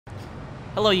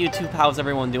Hello YouTube, how's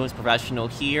everyone doing? It's Professional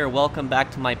here. Welcome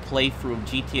back to my playthrough of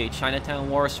GTA Chinatown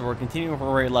War. So we're continuing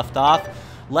where we left off.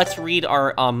 Let's read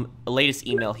our latest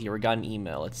email here. We got an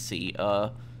email, let's see,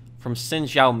 from Xin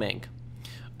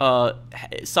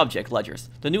Xiaoming. Subject, ledgers.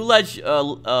 The new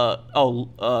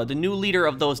the new leader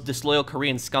of those disloyal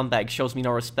Korean scumbags shows me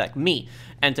no respect. Me.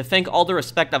 And to think all the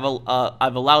respect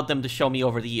I've allowed them to show me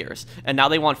over the years. And now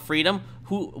they want freedom?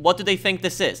 What do they think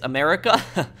this is? America?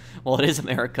 Well, it is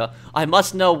America. I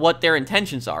must know what their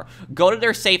intentions are. Go to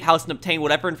their safe house and obtain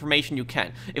whatever information you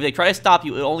can. If they try to stop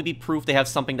you, it'll only be proof they have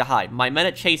something to hide. My men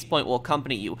at Chase Point will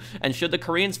accompany you. And should the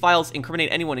Koreans' files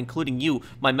incriminate anyone, including you,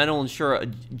 my men will ensure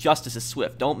justice is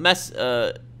swift. Don't mess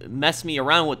me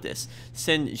around with this.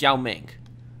 Xin Xiaoming.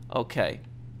 Okay.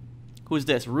 Who's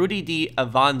this? Rudy D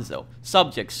Avanzo.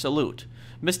 Subject, salute.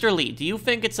 Mr. Lee, do you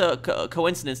think it's a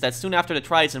coincidence that soon after the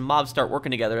triads and mob start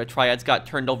working together, the triads got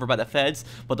turned over by the feds,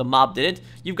 but the mob didn't?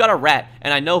 You've got a rat,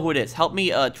 and I know who it is. Help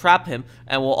me trap him,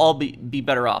 and we'll all be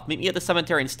better off. Meet me at the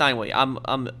cemetery in Steinway.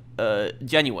 I'm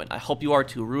genuine. I hope you are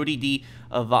too. Rudy D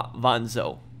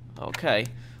Avanzo. Okay.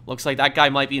 Looks like that guy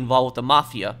might be involved with the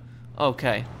mafia.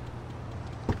 Okay.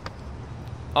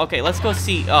 Okay, let's go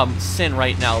see Sin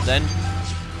right now then.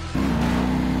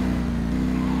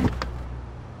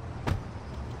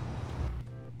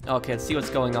 Okay, let's see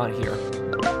what's going on here.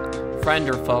 Friend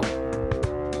or foe?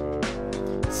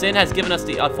 Sin has given us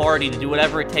the authority to do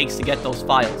whatever it takes to get those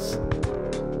files.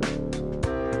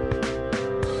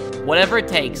 Whatever it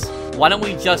takes. Why don't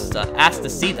we just ask to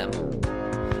see them?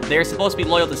 They're supposed to be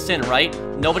loyal to Sin, right?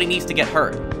 Nobody needs to get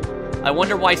hurt. I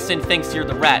wonder why Sin thinks you're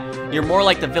the rat. You're more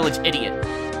like the village idiot.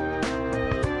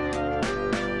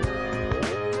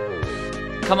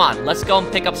 Come on, let's go and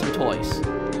pick up some toys.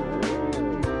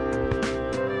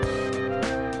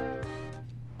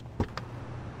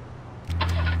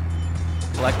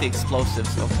 Collect the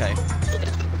explosives, okay.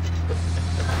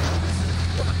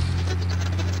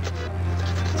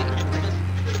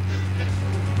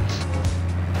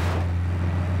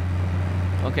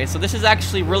 Okay, so this is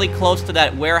actually really close to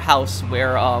that warehouse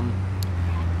where,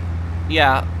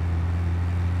 yeah.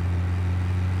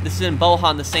 This is in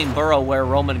Bohan, the same borough where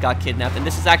Roman got kidnapped, and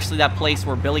this is actually that place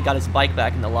where Billy got his bike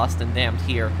back in the Lost and Damned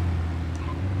here.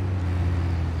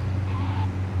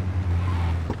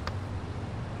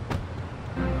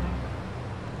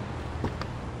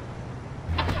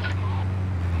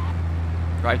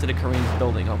 Drive to the Koreans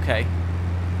building, okay.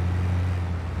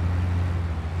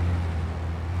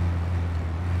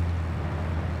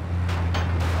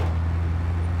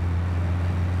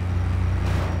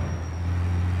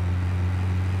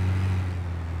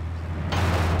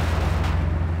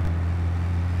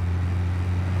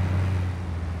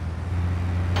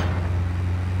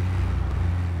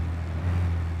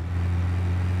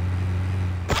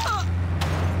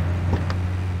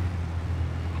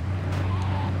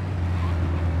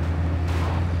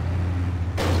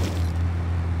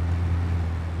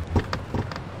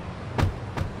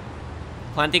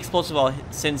 Plant the explosive while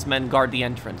Sin's men guard the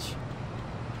entrance.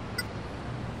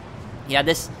 Yeah,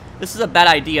 this is a bad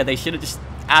idea. They should have just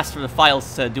asked for the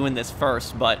files to doing this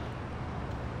first, but...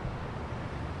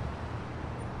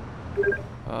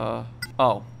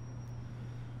 oh.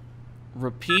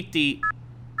 Repeat the...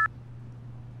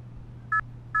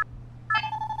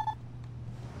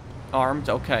 Armed,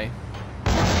 okay.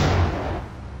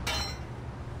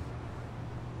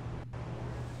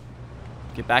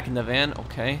 Get back in the van,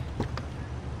 okay.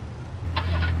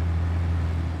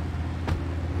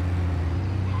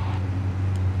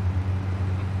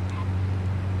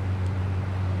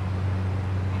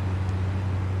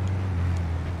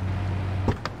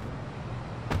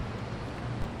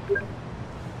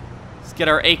 Let's get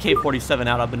our AK-47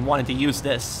 out. I've been wanting to use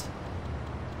this.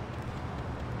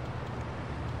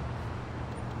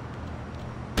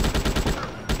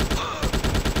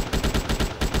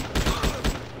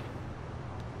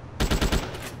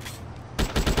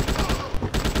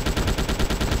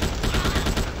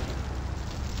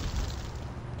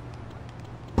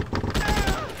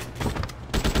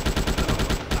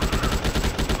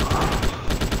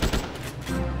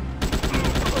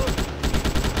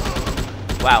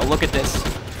 Wow, look at this.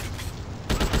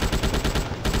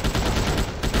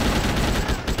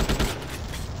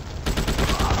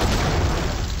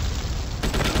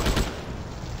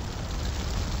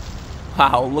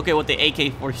 Wow, look at what the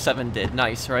AK-47 did.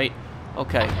 Nice, right?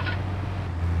 Okay.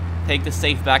 Take the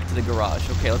safe back to the garage.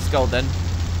 Okay, let's go then.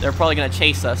 They're probably gonna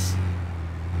chase us.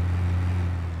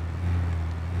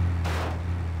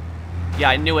 Yeah,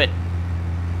 I knew it.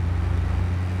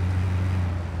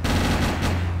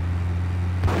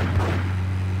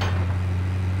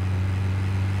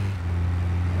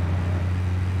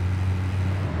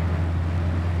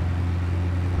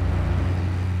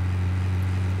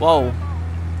 Whoa.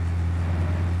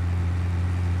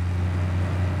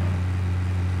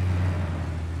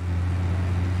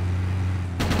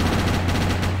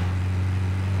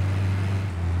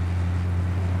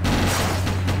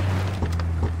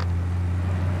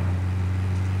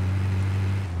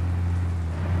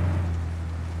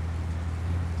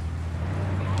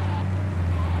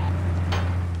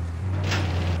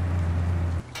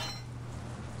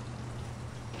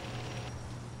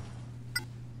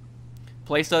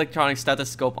 Place the electronic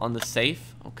stethoscope on the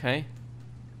safe. Okay.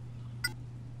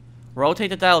 Rotate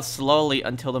the dial slowly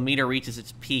until the meter reaches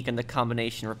its peak in the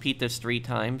combination. Repeat this 3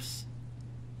 times.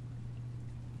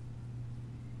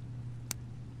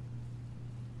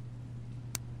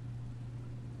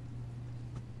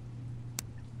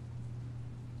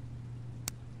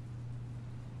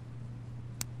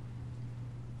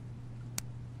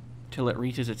 Till it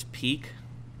reaches its peak.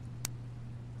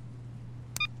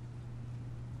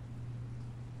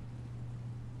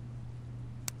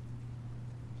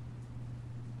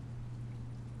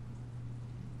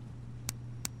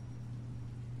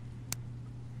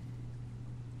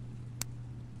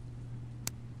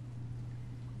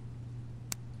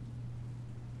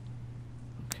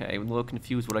 Okay, I'm a little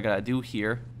confused what I gotta do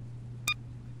here.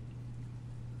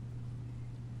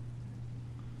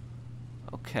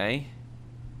 Okay.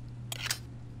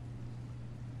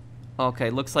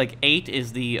 Okay, looks like 8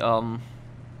 is the,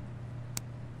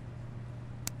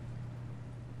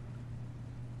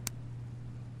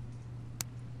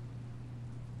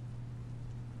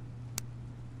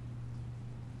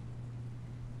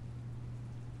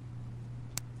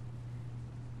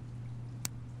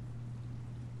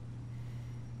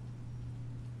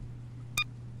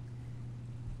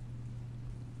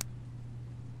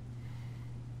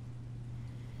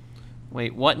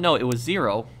 Wait, what? No, it was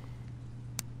 0.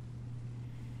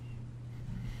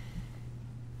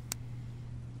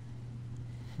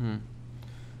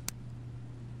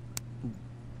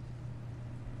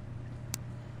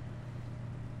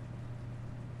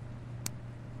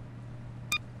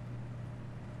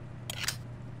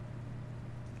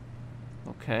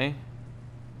 Okay.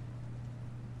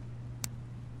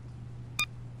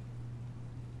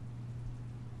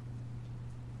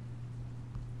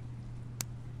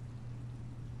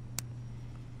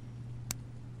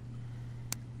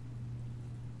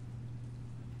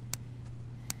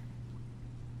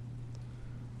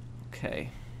 Okay.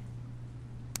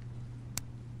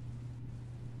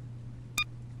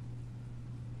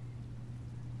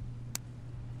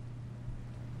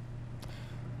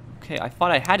 Okay, I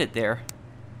thought I had it there.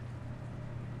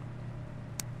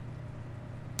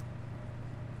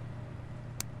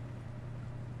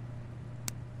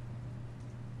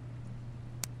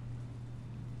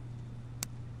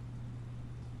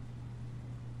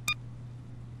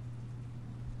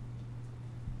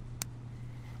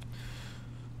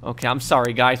 Okay, I'm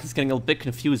sorry guys, it's getting a bit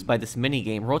confused by this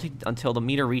minigame. Rotate until the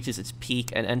meter reaches its peak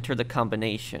and enter the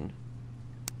combination.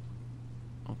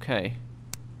 Okay.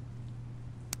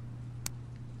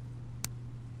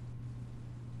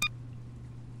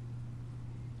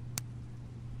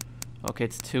 Okay,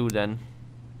 it's 2 then.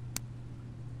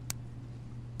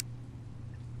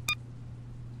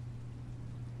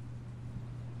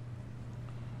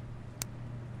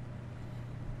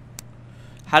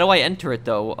 How do I enter it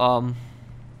though?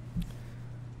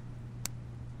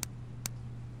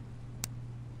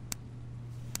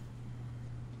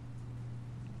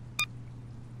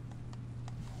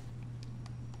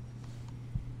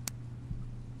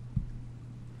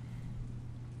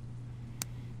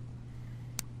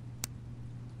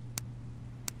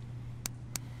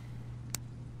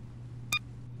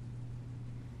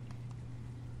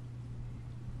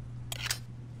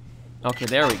 Okay,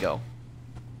 there we go.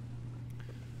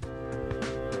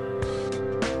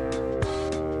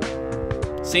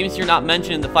 Seems you're not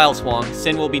mentioned in the files, Huang.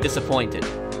 Sin will be disappointed.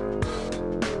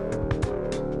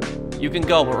 You can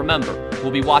go, but remember,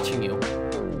 we'll be watching you.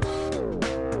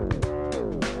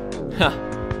 Huh.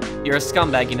 You're a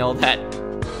scumbag, you know that.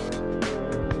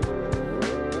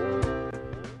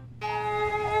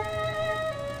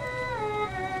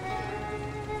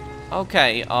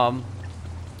 Okay,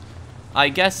 I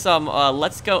guess,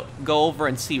 let's go over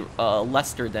and see,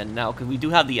 Lester then now, because we do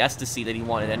have the ecstasy that he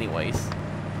wanted anyways.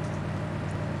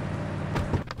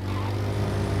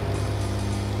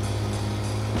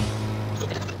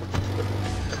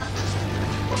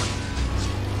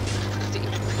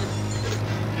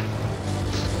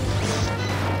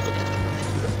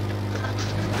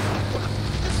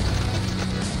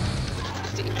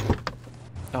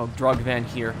 Oh, drug van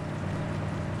here.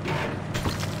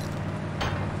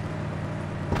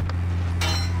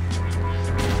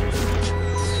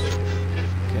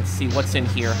 see what's in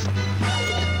here.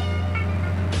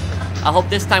 I hope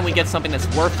this time we get something that's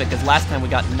worth it, because last time we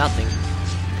got nothing.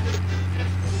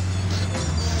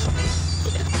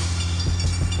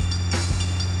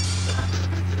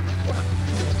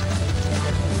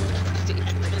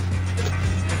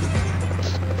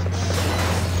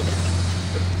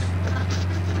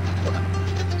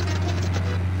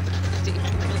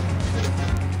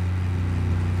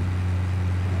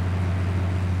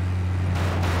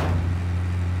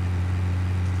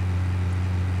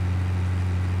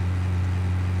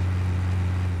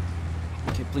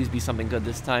 Please be something good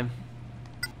this time.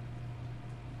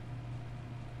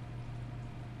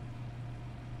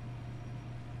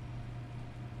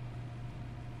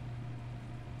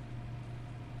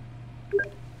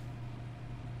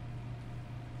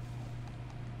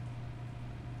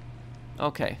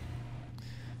 Okay.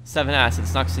 7 acids.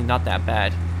 It's actually not that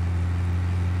bad.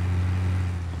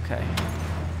 Okay.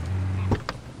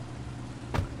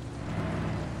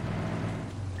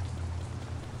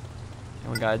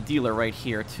 We got a dealer right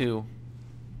here, too.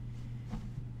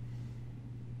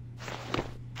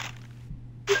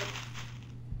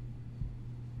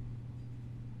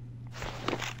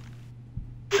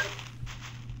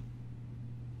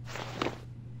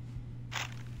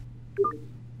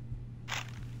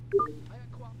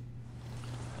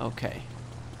 Okay.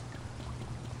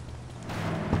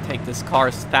 Take this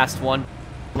car's fast one.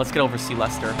 Let's get over to see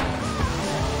Lester.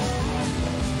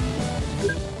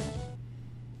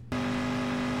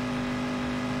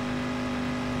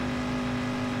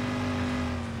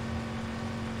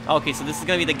 Okay, so this is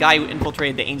gonna be the guy who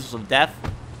infiltrated the Angels of Death.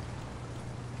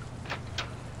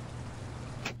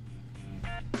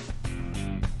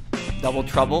 Double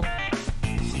trouble.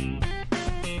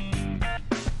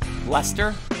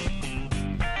 Lester?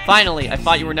 Finally, I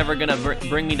thought you were never gonna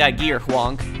bring me that gear,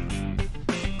 Huang.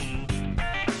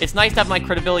 It's nice to have my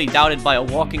credibility doubted by a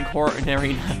walking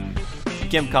coronary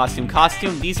gimp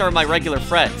costume. These are my regular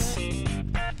friends.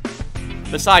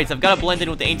 Besides, I've gotta blend in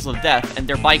with the Angels of Death, and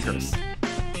they're bikers.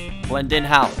 Blend in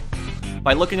how?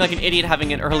 By looking like an idiot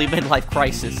having an early midlife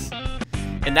crisis.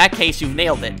 In that case, you've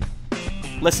nailed it.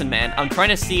 Listen, man, I'm trying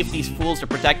to see if these fools are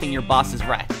protecting your boss's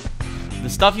rat. The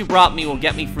stuff you brought me will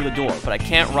get me through the door, but I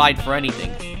can't ride for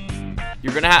anything.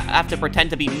 You're gonna have to pretend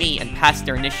to be me and pass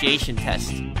their initiation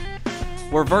test.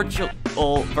 We're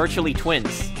virtually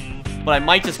twins, but I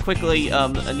might just quickly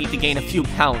need to gain a few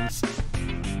pounds.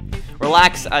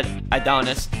 Relax,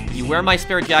 Adonis. If you wear my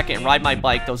spare jacket and ride my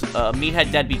bike, those meathead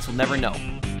deadbeats will never know.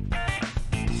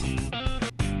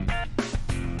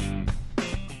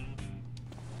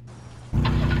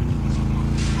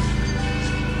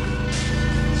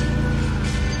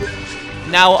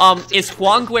 Now, is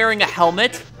Huang wearing a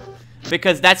helmet?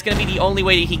 Because that's gonna be the only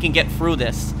way that he can get through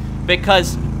this.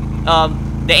 Because,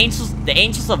 the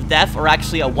Angels of Death are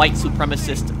actually a white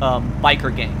supremacist,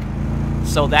 biker gang.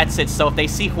 So that's it. So if they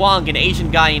see Huang, an Asian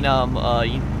guy in,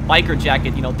 biker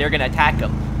jacket, you know, they're gonna attack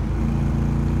him.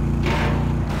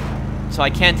 So I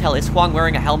can't tell, is Huang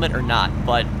wearing a helmet or not,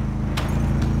 but...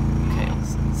 Okay,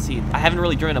 let's see. I haven't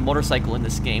really driven a motorcycle in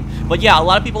this game. But yeah, a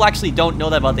lot of people actually don't know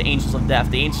that about the Angels of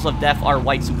Death. The Angels of Death are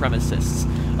white supremacists.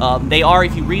 They are,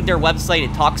 if you read their website,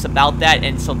 it talks about that,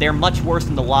 and so they're much worse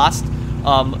than the Lost.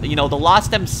 You know, the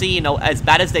Lost MC, you know, as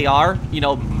bad as they are, you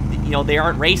know, they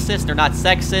aren't racist, they're not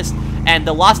sexist, and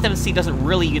the Lost MC doesn't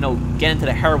really, you know, get into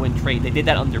the heroin trade. They did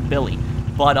that under Billy.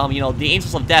 But, you know, the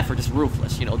Angels of Death are just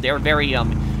ruthless. You know, they're very, you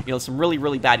know, some really,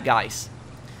 really bad guys.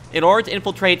 In order to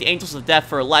infiltrate the Angels of Death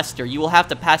for Lester, you will have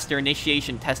to pass their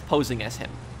initiation test posing as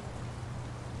him.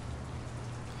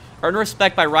 Earn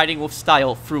respect by riding with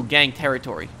style through gang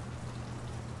territory.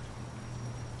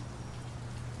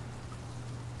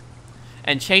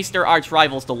 And chase their arch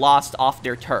rivals, the Lost, off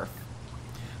their turf.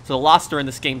 So the Lost are in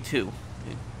this game too.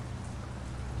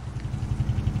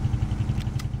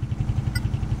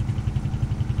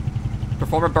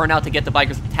 Perform a burnout to get the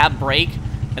bikers to tap brake,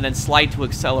 and then slide to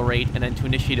accelerate, and then to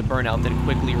initiate a burnout, then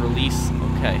quickly release.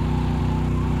 Okay.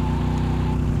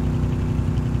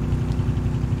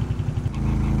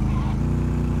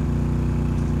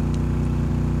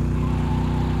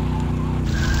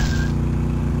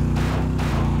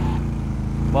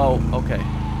 Whoa, okay.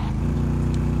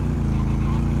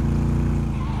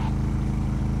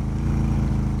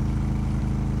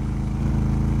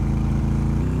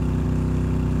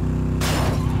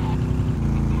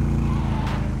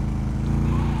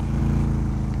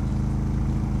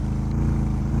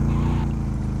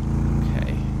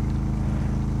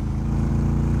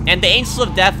 And the Angels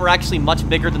of Death are actually much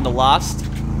bigger than the Lost.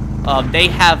 They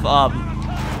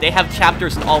have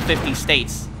chapters in all 50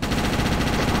 states.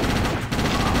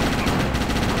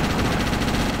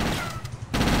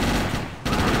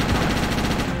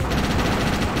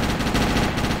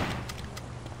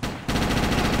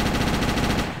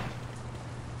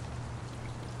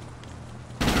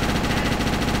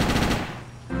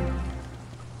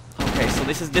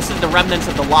 This is the remnants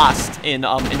of the Lost in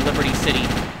Liberty City.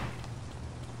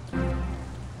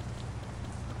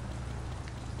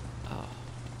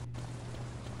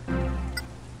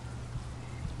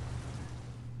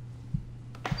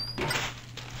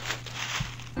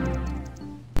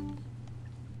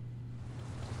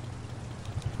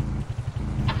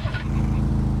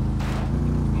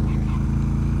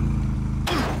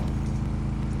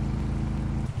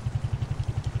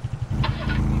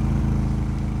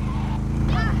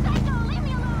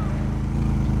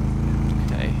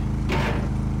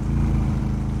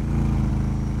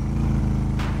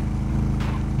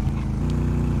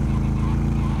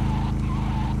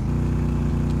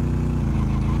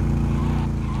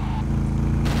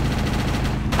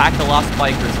 Pack the Lost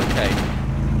Bikers, okay.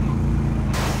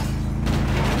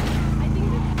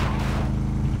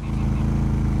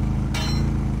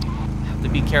 Have to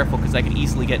be careful because I could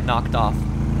easily get knocked off.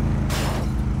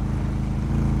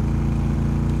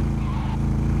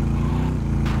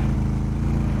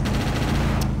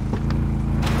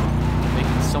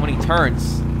 Making so many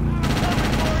turns.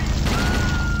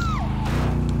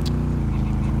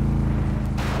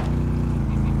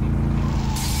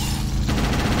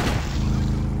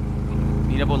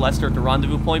 Up with Lester at the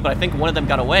rendezvous point, but I think one of them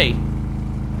got away.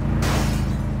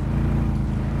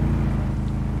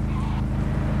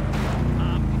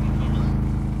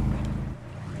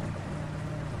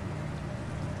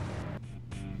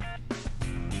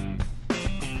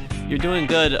 You're doing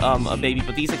good, baby,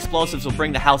 but these explosives will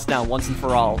bring the house down once and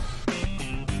for all.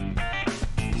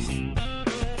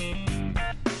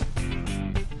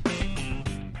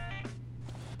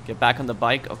 Get back on the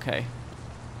bike? Okay.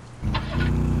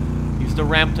 Use the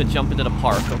ramp to jump into the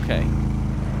park, okay.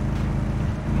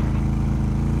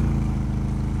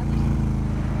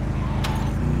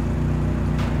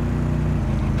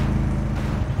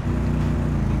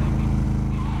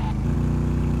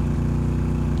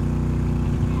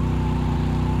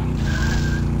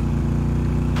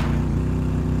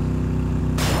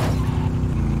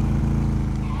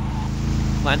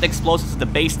 Plant explosives at the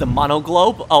base of the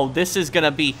monoglobe? Oh, this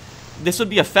would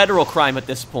be a federal crime at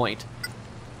this point.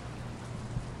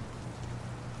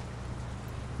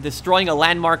 Destroying a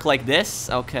landmark like this?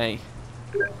 Okay.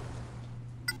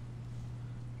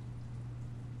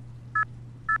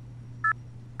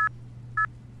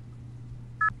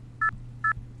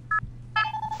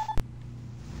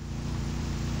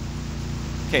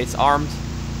 Okay, it's armed.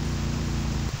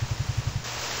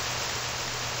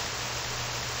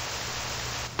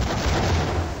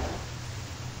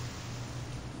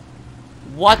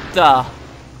 What the?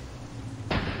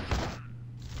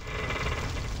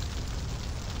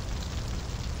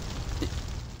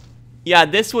 Yeah,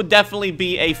 this would definitely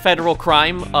be a federal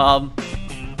crime.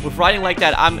 With riding like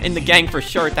that, I'm in the gang for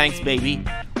sure, thanks, baby.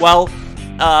 Well,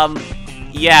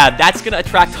 yeah, that's gonna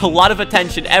attract a lot of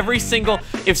attention.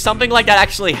 If something like that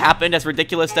actually happened, as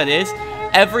ridiculous that is,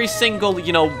 every single,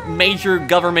 you know, major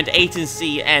government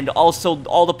agency and also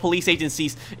all the police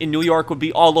agencies in New York would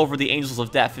be all over the Angels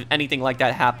of Death if anything like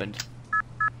that happened.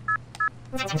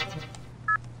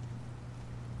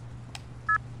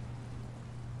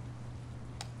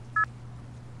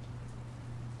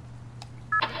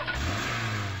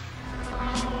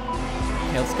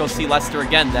 Okay, let's go see Lester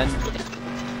again, then.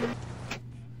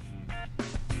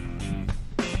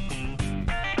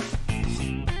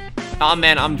 Aw,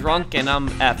 man, I'm drunk and I'm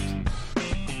effed.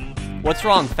 What's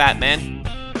wrong, fat man?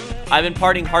 I've been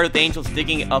partying hard with the Angels,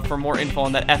 digging up for more info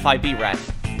on that FIB rat.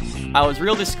 I was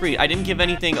real discreet. I didn't give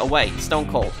anything away. Stone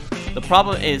cold. The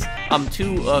problem is, I'm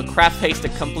too crap-faced to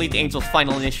complete the Angels'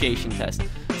 final initiation test.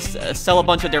 Sell a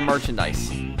bunch of their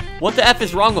merchandise. What the F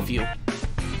is wrong with you?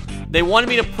 They wanted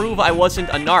me to prove I wasn't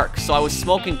a narc, so I was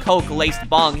smoking coke-laced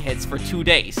bong hits for 2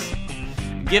 days.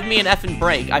 Give me an effing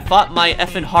break. I thought my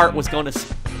effing heart was going to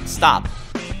stop.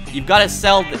 You've got to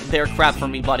sell their crap for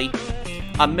me, buddy.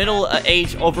 I'm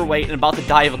middle-aged, overweight, and about to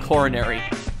die of a coronary.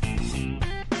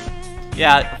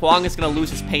 Yeah, Huang is going to lose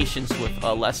his patience with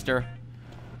Lester.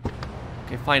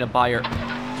 Okay, find a buyer.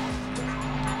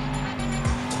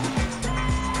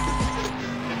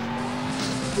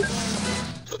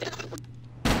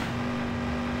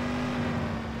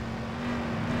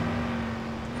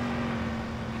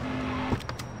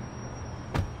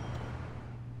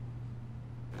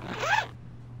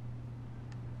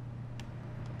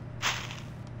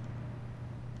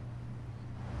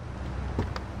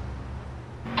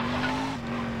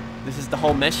 This is the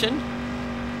whole mission?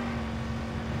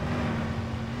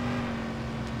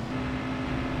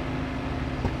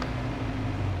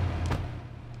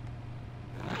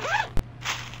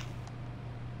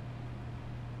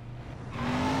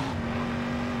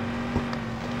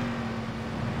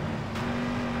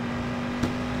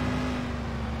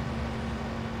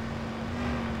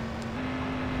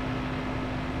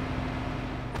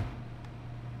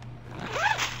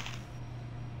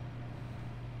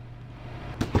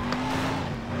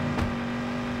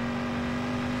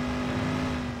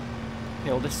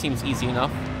 well, this seems easy enough.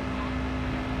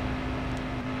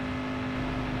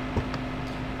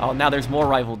 Oh, now there's more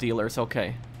rival dealers.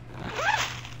 Okay.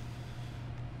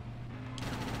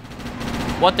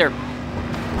 What they're...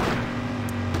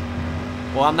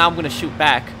 Well, now I'm gonna shoot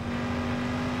back.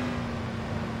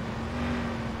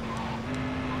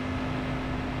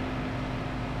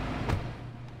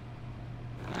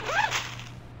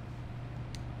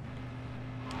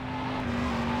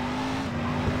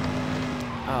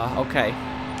 Okay.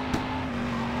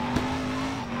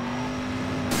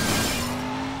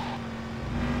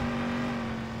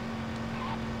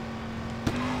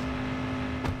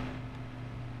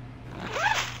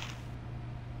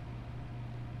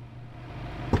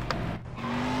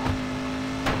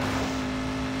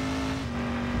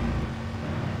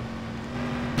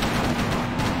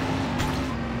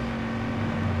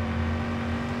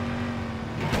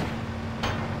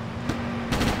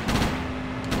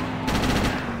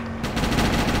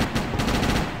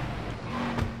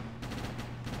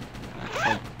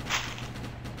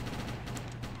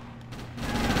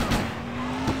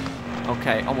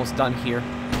 Okay, almost done here.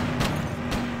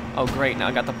 Oh great, now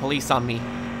I got the police on me.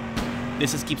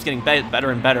 This just keeps getting better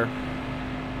and better.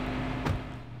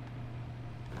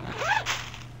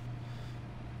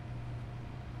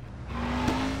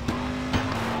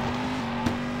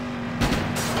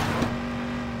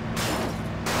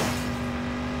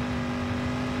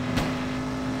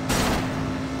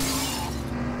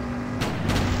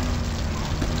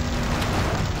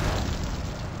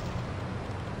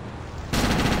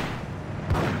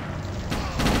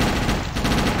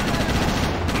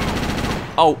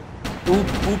 Oh,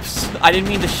 oops, I didn't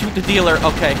mean to shoot the dealer,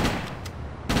 okay.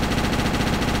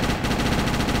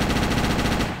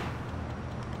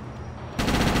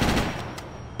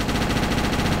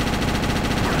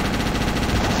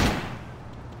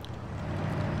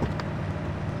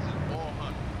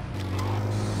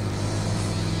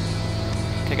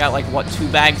 Okay, got like, what, 2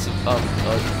 bags of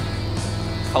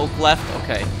Coke left?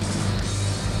 Okay.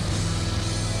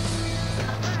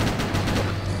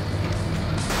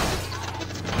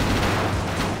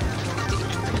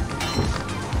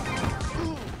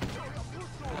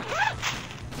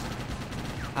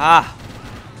 Ah!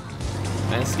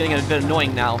 Man, it's getting a bit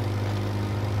annoying now.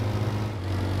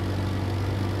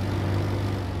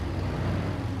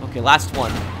 Okay, last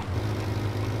one.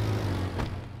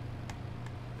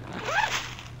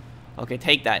 Okay,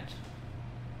 take that.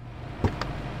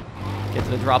 Get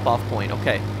to the drop-off point,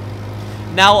 okay.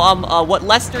 Now, what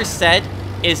Lester said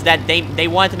is that they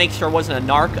wanted to make sure it wasn't a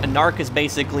narc. A narc is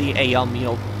basically a, you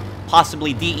know,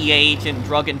 possibly DEA agent,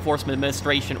 Drug Enforcement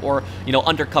Administration, or, you know,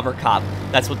 undercover cop.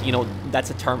 That's what, you know, that's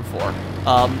a term for.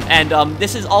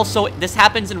 This is also, this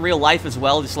happens in real life as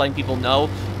well, just letting people know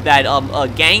that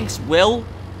gangs will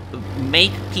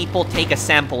make people take a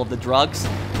sample of the drugs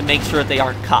to make sure that they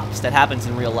aren't cops. That happens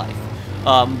in real life.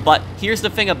 But here's the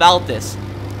thing about this,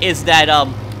 is that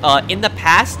in the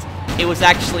past, it was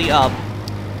actually,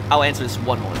 I'll answer this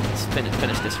one more. Let's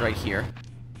finish this right here.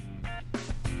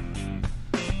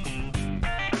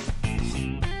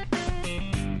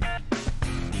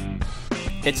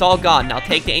 It's all gone. Now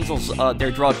take the angels,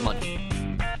 their drug money.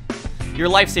 You're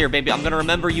a lifesaver, baby. I'm gonna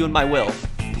remember you in my will.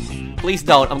 Please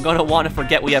don't. I'm gonna want to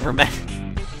forget we ever met.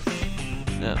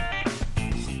 No.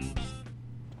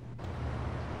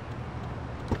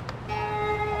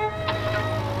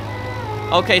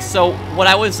 Okay, so what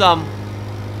I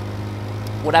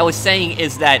was saying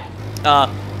is that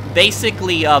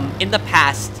basically in the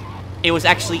past, it was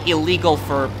actually illegal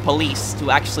for police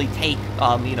to actually take,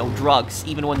 you know, drugs,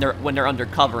 even when they're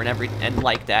undercover and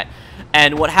like that.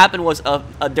 And what happened was,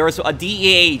 there was a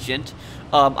DEA agent.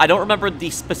 I don't remember the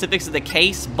specifics of the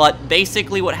case, but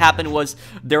basically what happened was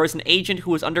there was an agent who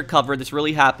was undercover. This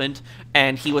really happened,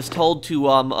 and he was told to,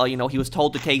 you know, he was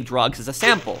told to take drugs as a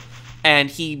sample.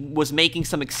 And he was making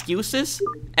some excuses,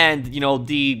 and, you know,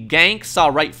 the gang saw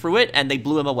right through it, and they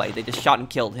blew him away. They just shot and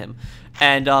killed him.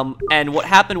 And what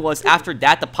happened was, after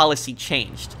that, the policy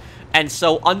changed. And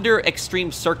so, under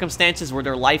extreme circumstances where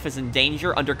their life is in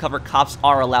danger, undercover cops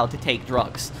are allowed to take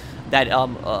drugs. That,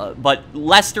 but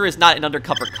Lester is not an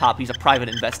undercover cop, he's a private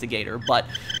investigator, but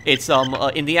it's,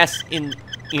 in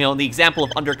you know, the example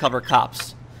of undercover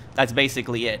cops. That's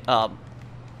basically it.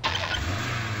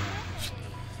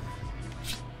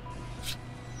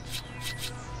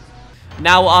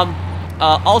 Now,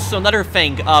 also another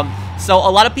thing, so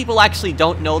a lot of people actually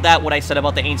don't know that, what I said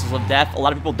about the Angels of Death. A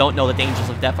lot of people don't know that the Angels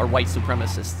of Death are white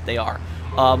supremacists. They are.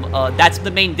 That's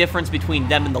the main difference between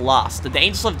them and the Lost. The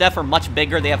Angels of Death are much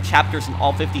bigger. They have chapters in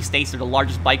all 50 states. They're the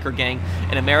largest biker gang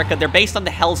in America. They're based on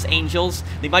the Hells Angels.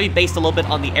 They might be based a little bit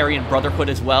on the Aryan Brotherhood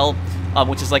as well,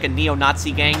 which is like a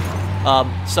neo-Nazi gang.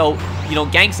 So, you know,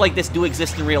 gangs like this do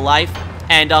exist in real life.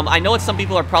 And I know what some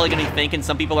people are probably going to be thinking.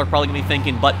 Some people are probably going to be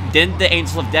thinking, but didn't the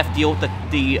Angels of Death deal with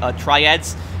the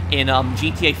triads in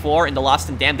GTA 4 in The Lost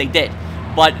and Damned? They did.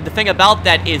 But the thing about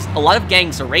that is a lot of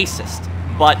gangs are racist,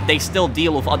 but they still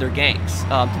deal with other gangs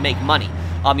to make money.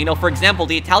 You know, for example,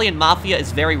 the Italian Mafia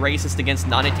is very racist against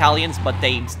non-Italians, but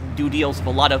they do deals with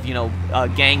a lot of, you know,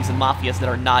 gangs and mafias that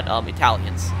are not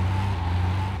Italians.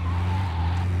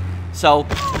 So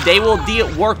they will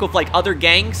work with like other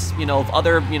gangs, you know, of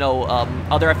other, you know,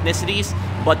 other ethnicities,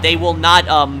 but they will not,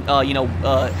 you know,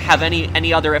 have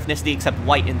any other ethnicity except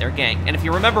white in their gang. And if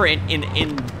you remember, in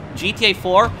GTA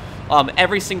 4,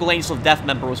 every single Angel of Death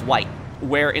member was white.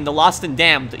 Where in The Lost and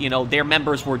Damned, you know, their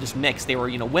members were just mixed. They were,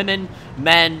 you know, women,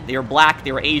 men, they were black,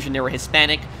 they were Asian, they were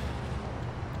Hispanic.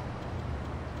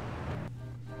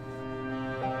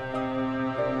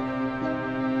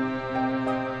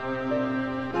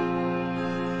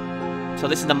 So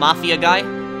this is the Mafia guy.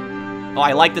 Oh,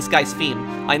 I like this guy's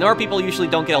theme. I know our people usually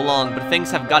don't get along, but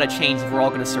things have got to change if we're all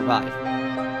going to survive.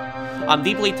 I'm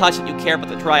deeply touched that you care about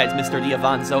the triads, Mr. D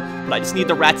Avanzo, but I just need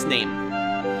the rat's name.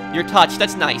 You're touched,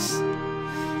 that's nice.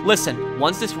 Listen,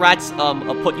 once this rat's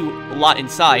put you a lot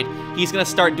inside, he's gonna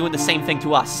start doing the same thing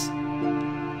to us.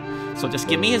 So just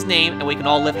give me his name and we can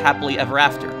all live happily ever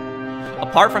after.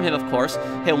 Apart from him, of course,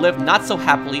 he'll live not so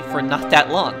happily for not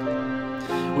that long.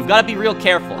 We've got to be real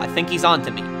careful. I think he's on to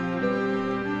me.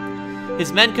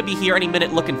 His men could be here any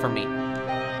minute looking for me.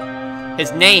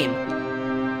 His name,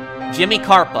 Jimmy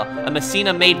Carpa, a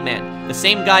Messina made man, the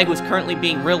same guy who's currently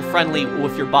being real friendly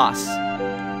with your boss.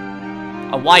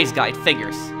 A wise guy, it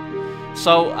figures.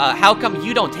 So, how come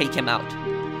you don't take him out?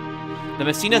 The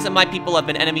Messinas and my people have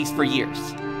been enemies for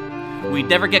years. We'd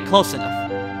never get close enough.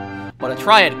 But a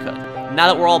triad could, now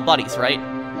that we're all buddies, right?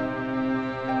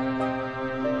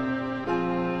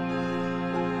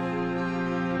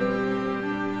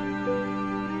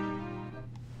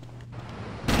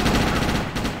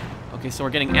 Okay, so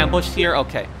we're getting ambushed here.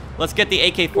 Okay, let's get the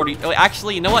AK-40. Oh,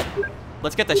 actually, you know what?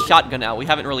 Let's get the shotgun out. We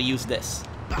haven't really used this.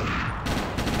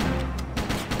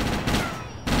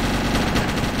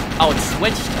 Oh, it's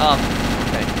switched up.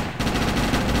 Okay.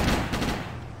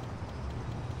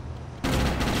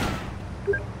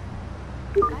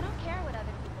 I don't care what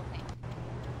other people think.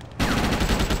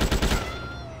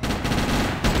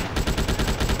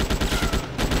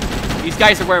 These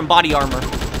guys are wearing body armor.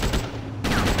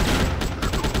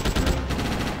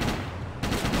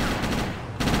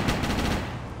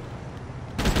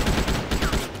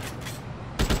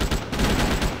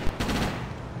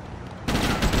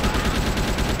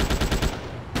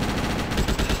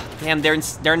 Damn, they're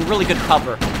in really good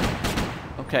cover.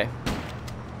 Okay.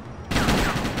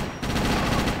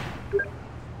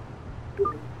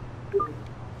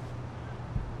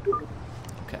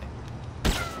 Okay.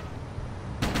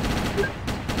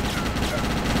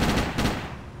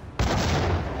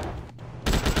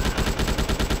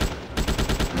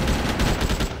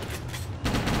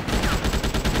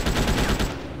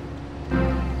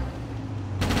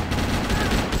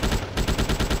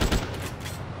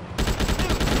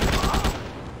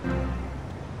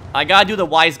 I gotta do the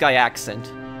wise guy accent.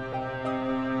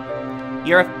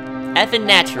 You're effing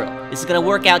natural. This is gonna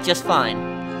work out just fine.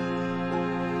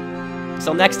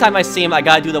 So next time I see him, I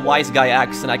gotta do the wise guy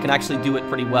accent. I can actually do it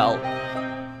pretty well.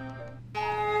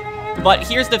 But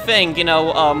here's the thing, you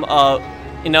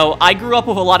know, I grew up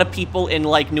with a lot of people in,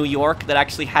 like, New York that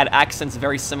actually had accents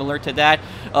very similar to that.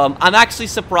 I'm actually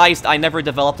surprised I never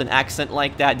developed an accent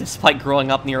like that, despite growing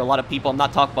up near a lot of people. I'm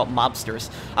not talking about mobsters.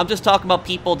 I'm just talking about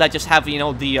people that just have, you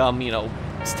know, the,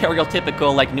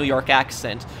 stereotypical, like, New York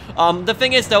accent. The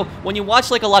thing is, though, when you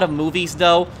watch, like, a lot of movies,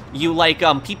 though, you, like,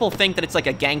 people think that it's, like,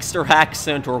 a gangster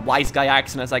accent or a wise guy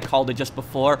accent, as I called it just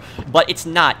before, but it's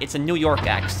not. It's a New York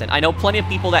accent. I know plenty of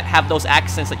people that have those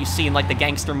accents that you see in, like, the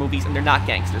gangster movies, and they're not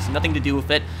gangsters. Nothing to do with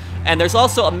it. And there's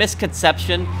also a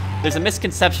misconception. There's a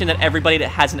misconception that everybody that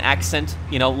has an accent,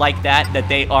 you know, like that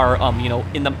they are, you know,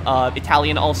 in the,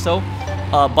 Italian also.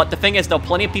 But the thing is, though,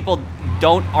 plenty of people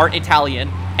aren't Italian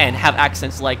and have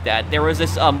accents like that. There was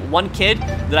this one kid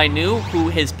that I knew who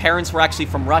his parents were actually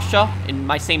from Russia, in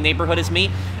my same neighborhood as me,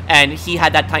 and he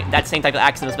had that same type of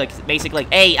accent. It was like basically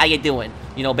like, "Hey, how you doing?"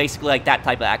 You know, basically like that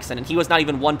type of accent. And he was not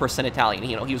even 1% Italian.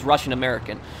 You know, he was Russian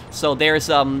American. So there's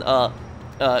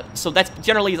so that's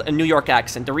generally a New York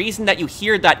accent. The reason that you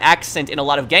hear that accent in a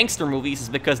lot of gangster movies is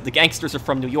because the gangsters are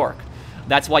from New York.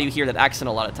 That's why you hear that accent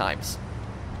a lot of times.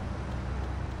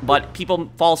 but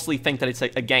people falsely think that it's a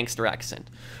gangster accent.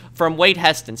 From Wade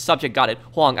Heston, subject got it.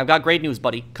 Huang, I've got great news,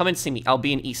 buddy. Come and see me. I'll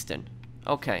be in Easton.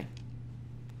 Okay.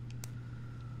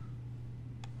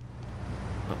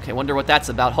 Okay, wonder what that's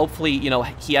about. Hopefully, you know,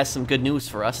 he has some good news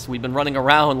for us. We've been running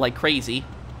around like crazy.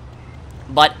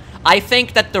 But I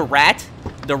think that the rat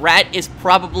is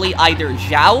probably either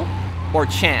Zhao or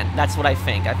Chan. That's what I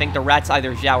think. I think the rat's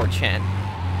either Zhao or Chan.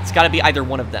 It's got to be either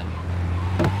one of them.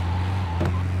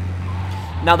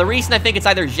 Now, the reason I think it's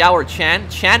either Zhao or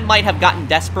Chan might have gotten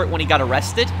desperate when he got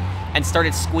arrested and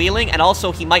started squealing, and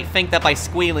also he might think that by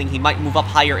squealing, he might move up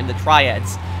higher in the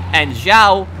triads. And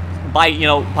Zhao,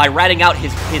 by ratting out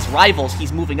his rivals,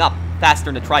 he's moving up faster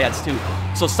in the triads too.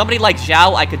 So somebody like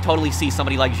Zhao, I could totally see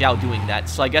somebody like Zhao doing that.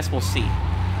 So I guess we'll see.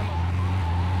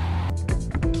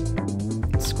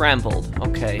 Scrambled.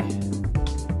 Okay.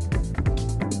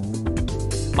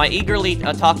 My eagerly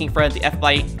talking friend, the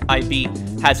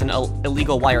FIB, has an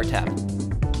illegal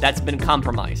wiretap. That's been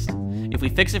compromised. If we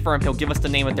fix it for him, he'll give us the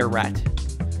name of their rat.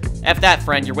 F that,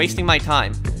 friend. You're wasting my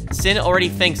time. Sin already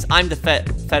thinks I'm the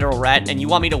federal rat, and you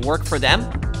want me to work for them?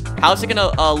 How's it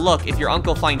gonna look if your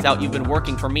uncle finds out you've been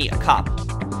working for me, a cop?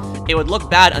 It would look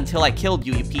bad until I killed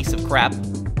you, you piece of crap.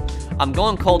 I'm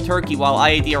going cold turkey while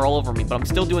IAD are all over me, but I'm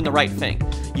still doing the right thing.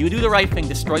 You do the right thing,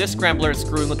 destroy the scrambler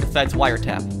screwing with the Fed's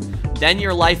wiretap. Then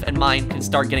your life and mine can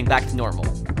start getting back to normal.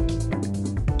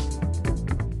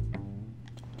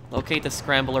 Locate the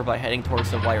scrambler by heading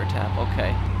towards the wiretap.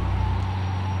 Okay.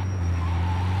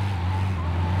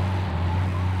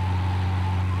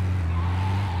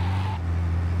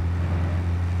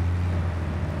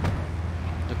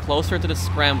 The closer to the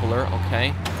scrambler,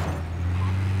 okay.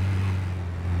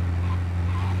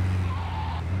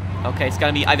 Okay, it's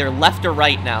gotta be either left or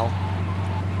right now.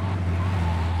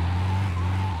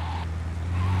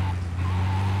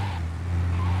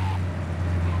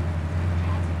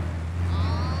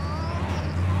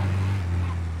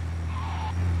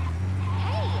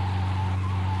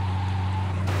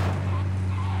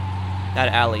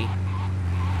 That alley.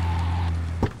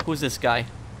 Who's this guy?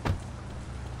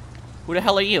 Who the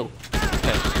hell are you?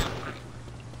 Okay.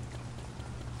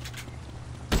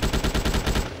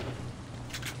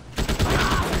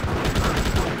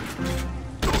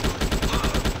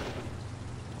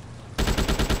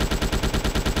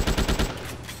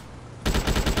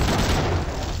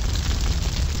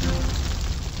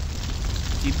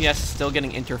 GPS is still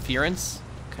getting interference?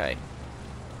 Okay.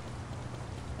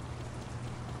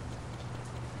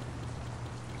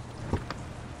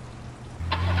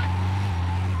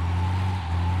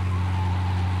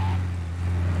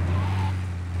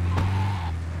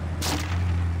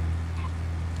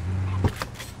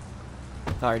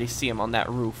 I already see him on that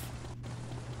roof.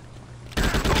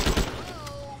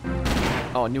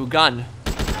 Oh, new gun.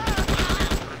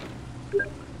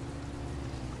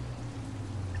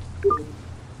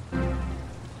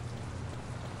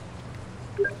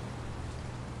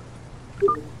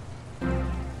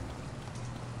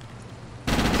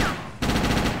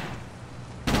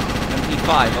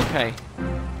 MP5, okay.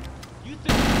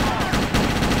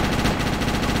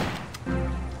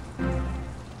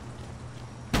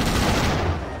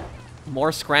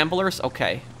 More scramblers?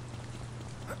 Okay.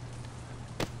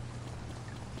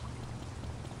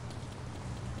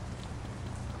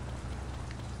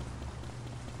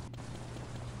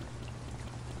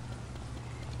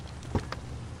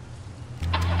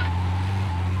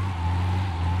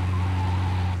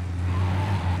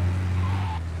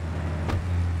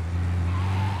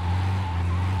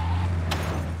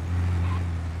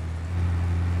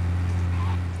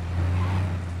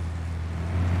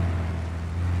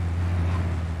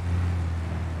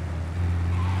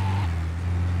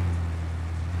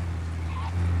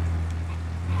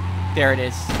 There it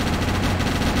is.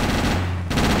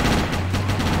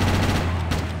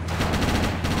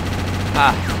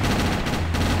 Ah.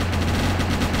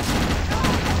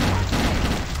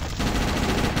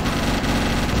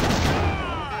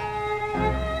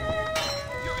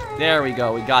 There we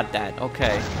go, we got that.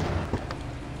 Okay.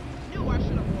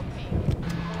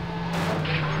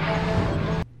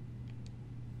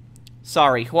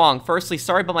 Sorry, Huang. Firstly,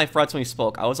 sorry about my frets when we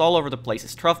spoke. I was all over the place.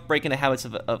 It's tough breaking the habits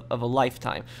of a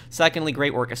lifetime. Secondly,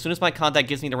 great work. As soon as my contact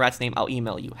gives me the rat's name, I'll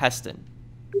email you. Heston.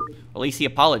 At least he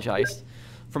apologized.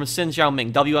 From Sin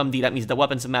Xiaoming, WMD, that means the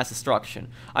weapons of mass destruction.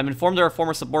 I'm informed that our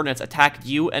former subordinates attacked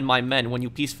you and my men when you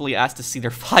peacefully asked to see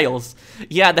their files.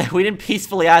 Yeah, we didn't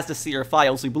peacefully ask to see their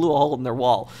files. We blew a hole in their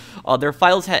wall. Their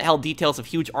files held details of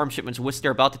huge arms shipments which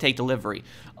they're about to take delivery.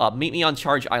 Meet me on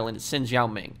Charge Island, Sin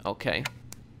Xiaoming. Okay.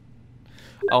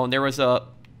 Oh, and there was a...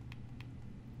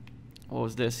 What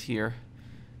was this here?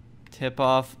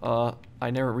 Tip-off, I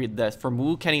never read this. From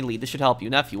Wu Kenny Lee, this should help you.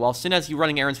 Nephew, while Sin has you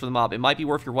running errands for the mob, it might be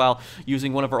worth your while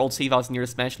using one of our old safe houses near the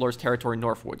Spanish Lord's territory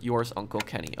northward. Yours, Uncle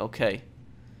Kenny. Okay.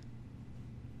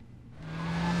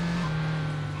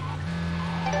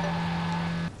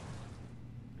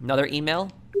 Another email?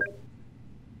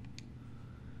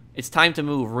 It's time to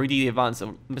move. Rudy D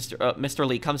Avanzo. Mr.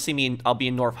 Lee, come see me. I'll be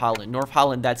in North Holland. North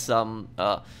Holland, that's,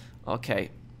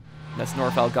 okay. That's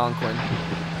North Algonquin.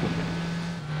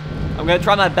 I'm gonna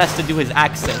try my best to do his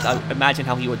accent. I imagine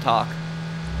how he would talk.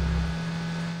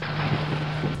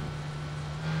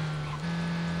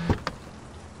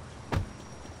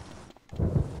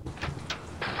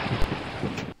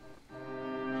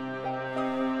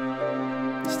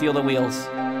 Steal the wheels.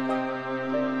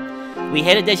 We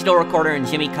hid a digital recorder in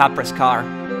Jimmy Copra's car.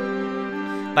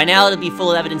 By now, it'll be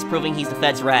full of evidence proving he's the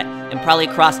Fed's rat, and probably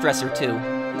a cross-dresser, too.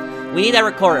 We need that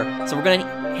recorder, so we're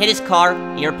gonna hit his car,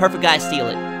 and you're a perfect guy to steal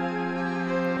it.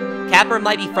 Capra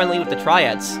might be friendly with the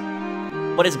triads,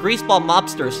 but his greaseball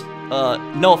mobsters,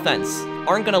 no offense,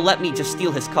 aren't gonna let me just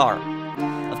steal his car.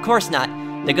 Of course not.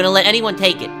 They're gonna let anyone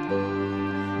take it.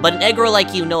 But an Negro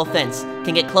like you, no offense,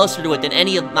 can get closer to it than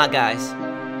any of my guys.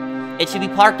 It should be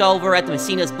parked over at the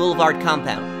Messina's Boulevard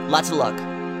compound. Lots of luck.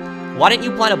 Why didn't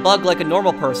you plant a bug like a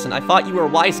normal person? I thought you were a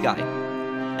wise guy.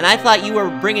 And I thought you were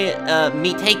bringing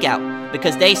me takeout,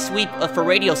 because they sweep for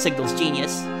radio signals,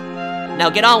 genius. Now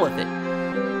get on with it.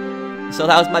 So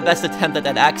that was my best attempt at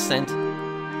that accent.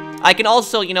 I can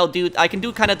also, you know, I can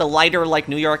do kind of the lighter, like,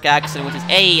 New York accent, which is,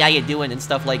 hey, how you doing, and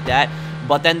stuff like that.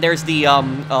 But then there's the,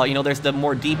 you know, there's the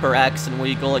more deeper accent where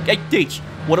you go like, hey, teach,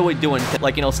 what are we doing?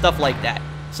 Like, you know, stuff like that.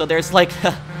 So there's, like,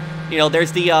 you know,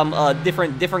 there's the,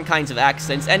 different kinds of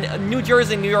accents. And New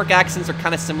Jersey and New York accents are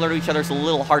kind of similar to each other, so it's a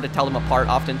little hard to tell them apart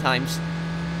oftentimes.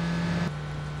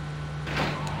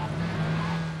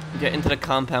 Get into the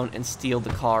compound and steal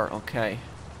the car, okay.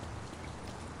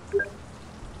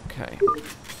 Okay.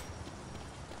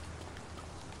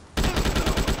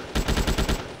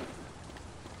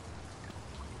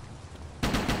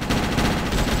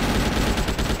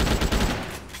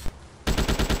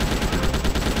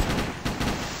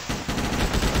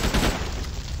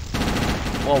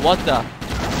 Well, what the?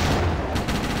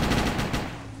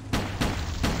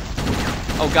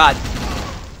 Oh, God.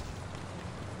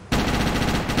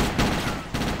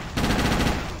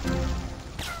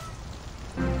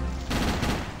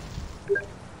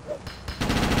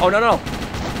 Oh, no, no.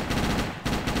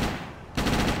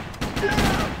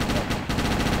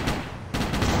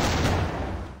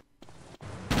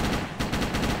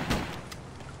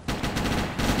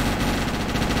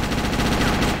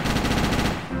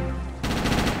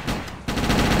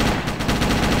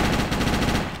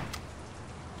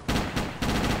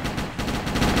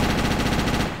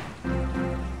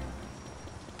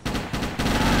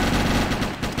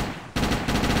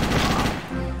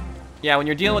 Yeah, when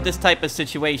you're dealing with this type of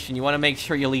situation, you want to make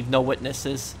sure you leave no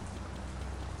witnesses.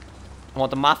 I want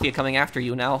the Mafia coming after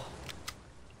you now.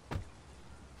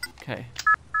 Okay.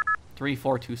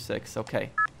 3426, okay.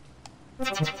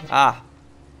 Ah.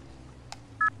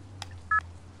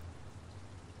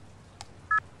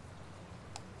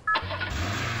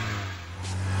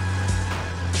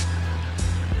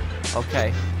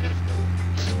 Okay.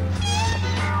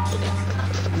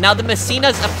 Now, the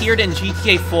Messinas appeared in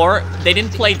GTA 4. They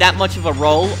didn't play that much of a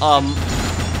role. Well,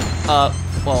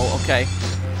 okay.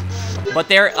 But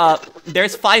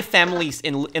there's 5 families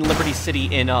in Liberty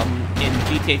City in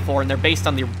GTA 4, and they're based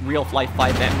on the real-life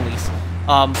 5 families.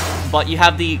 But you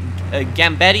have the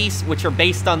Gambettis, which are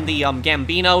based on the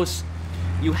Gambinos.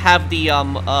 You have the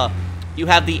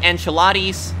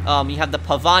Ancelottis. You have the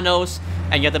Pavanos,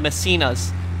 and you have the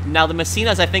Messinas. Now, the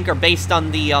Messinas, I think, are based on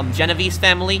the Genovese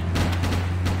family.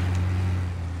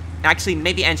 Actually,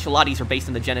 maybe Ancelottis are based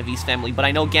on the Genovese family, but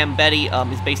I know Gambetti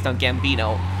is based on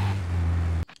Gambino.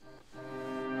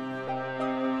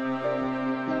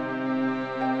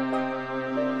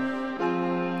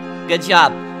 Good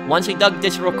job. Once we dug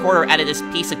this recorder out of this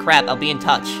piece of crap, I'll be in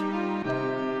touch.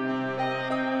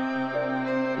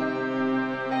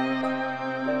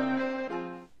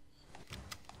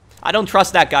 I don't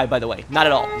trust that guy, by the way. Not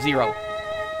at all. 0.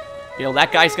 You know,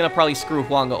 that guy's gonna probably screw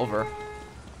Huang over.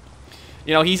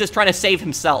 You know, he's just trying to save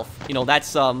himself. You know,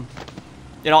 that's, you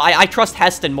know, I trust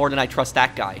Heston more than I trust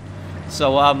that guy.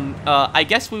 So, I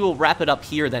guess we will wrap it up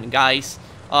here then, guys.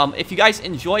 If you guys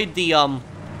enjoyed the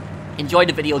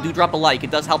video, do drop a like.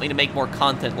 It does help me to make more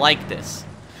content like this.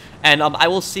 And, I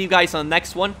will see you guys on the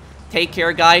next one. Take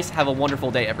care, guys. Have a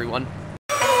wonderful day, everyone.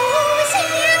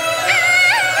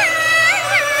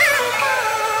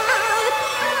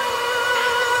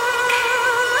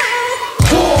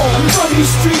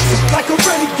 these streets like a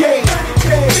renegade.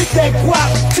 Get that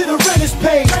guap to the rent is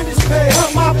paid.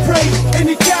 Hunt my prey, and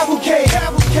it